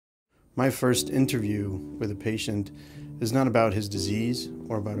My first interview with a patient is not about his disease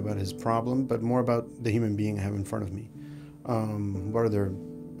or about his problem, but more about the human being I have in front of me. What are their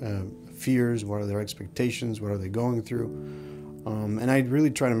fears? What are their expectations? What are they going through? And I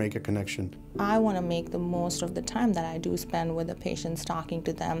really try to make a connection. I want to make the most of the time that I do spend with the patients, talking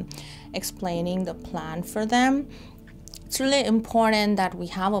to them, explaining the plan for them. It's really important that we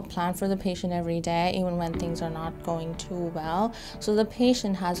have a plan for the patient every day, even when things are not going too well, so the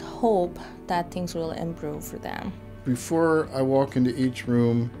patient has hope that things will improve for them. Before I walk into each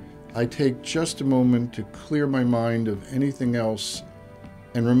room, I take just a moment to clear my mind of anything else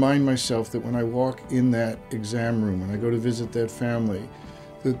and remind myself that when I walk in that exam room, when I go to visit that family,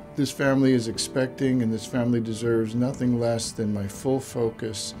 that this family is expecting and this family deserves nothing less than my full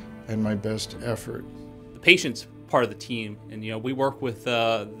focus and my best effort. The patient's part of the team, and we work with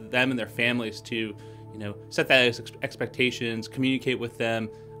them and their families to set that expectations, communicate with them,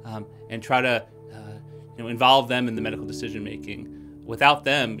 and try to involve them in the medical decision making. Without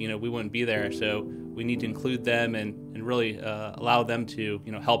them, we wouldn't be there, so we need to include them and really allow them to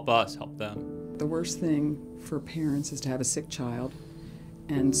help us help them. The worst thing for parents is to have a sick child,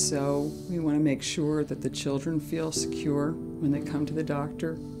 and so we want to make sure that the children feel secure when they come to the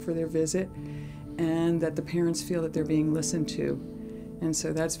doctor for their visit, and that the parents feel that they're being listened to. And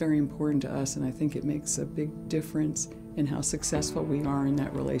so that's very important to us, and I think it makes a big difference in how successful we are in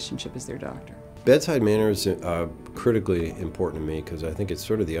that relationship as their doctor. Bedside manner is critically important to me because I think it's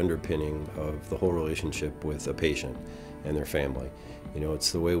sort of the underpinning of the whole relationship with a patient and their family.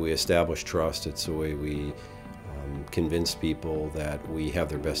 It's the way we establish trust, it's the way we convince people that we have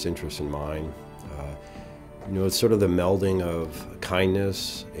their best interests in mind. It's sort of the melding of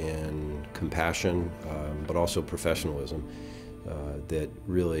kindness and compassion, but also professionalism that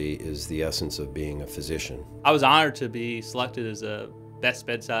really is the essence of being a physician. I was honored to be selected as a Best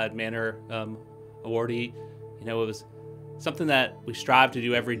Bedside Manner awardee. It was something that we strive to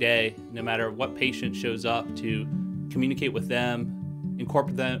do every day, no matter what patient shows up, to communicate with them,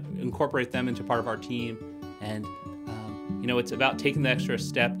 incorporate them into part of our team, and it's about taking the extra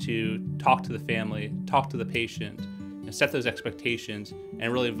step to talk to the family, talk to the patient, and set those expectations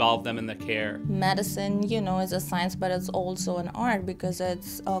and really involve them in the care. Medicine, is a science, but it's also an art because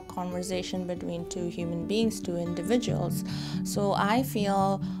it's a conversation between two human beings, two individuals. So I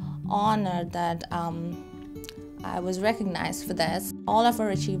feel honored that I was recognized for this. All of our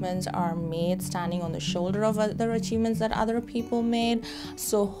achievements are made standing on the shoulder of other achievements that other people made.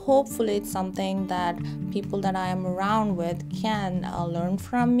 So hopefully it's something that people that I am around with can learn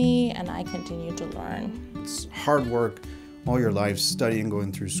from me, and I continue to learn. It's hard work all your life, studying,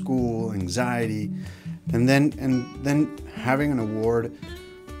 going through school, anxiety, and then having an award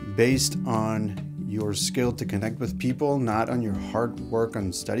based on your skill to connect with people, not on your hard work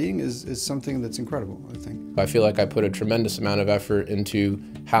on studying, is something that's incredible, I think. I feel like I put a tremendous amount of effort into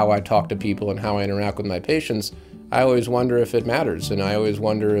how I talk to people and how I interact with my patients. I always wonder if it matters, and I always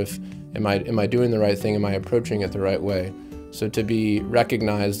wonder if, am I doing the right thing, am I approaching it the right way? So to be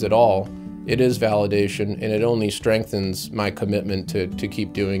recognized at all, it is validation, and it only strengthens my commitment to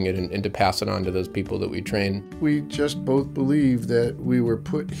keep doing it and to pass it on to those people that we train. We just both believe that we were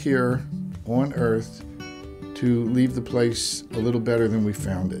put here on earth to leave the place a little better than we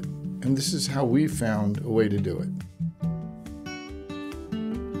found it. And this is how we found a way to do it.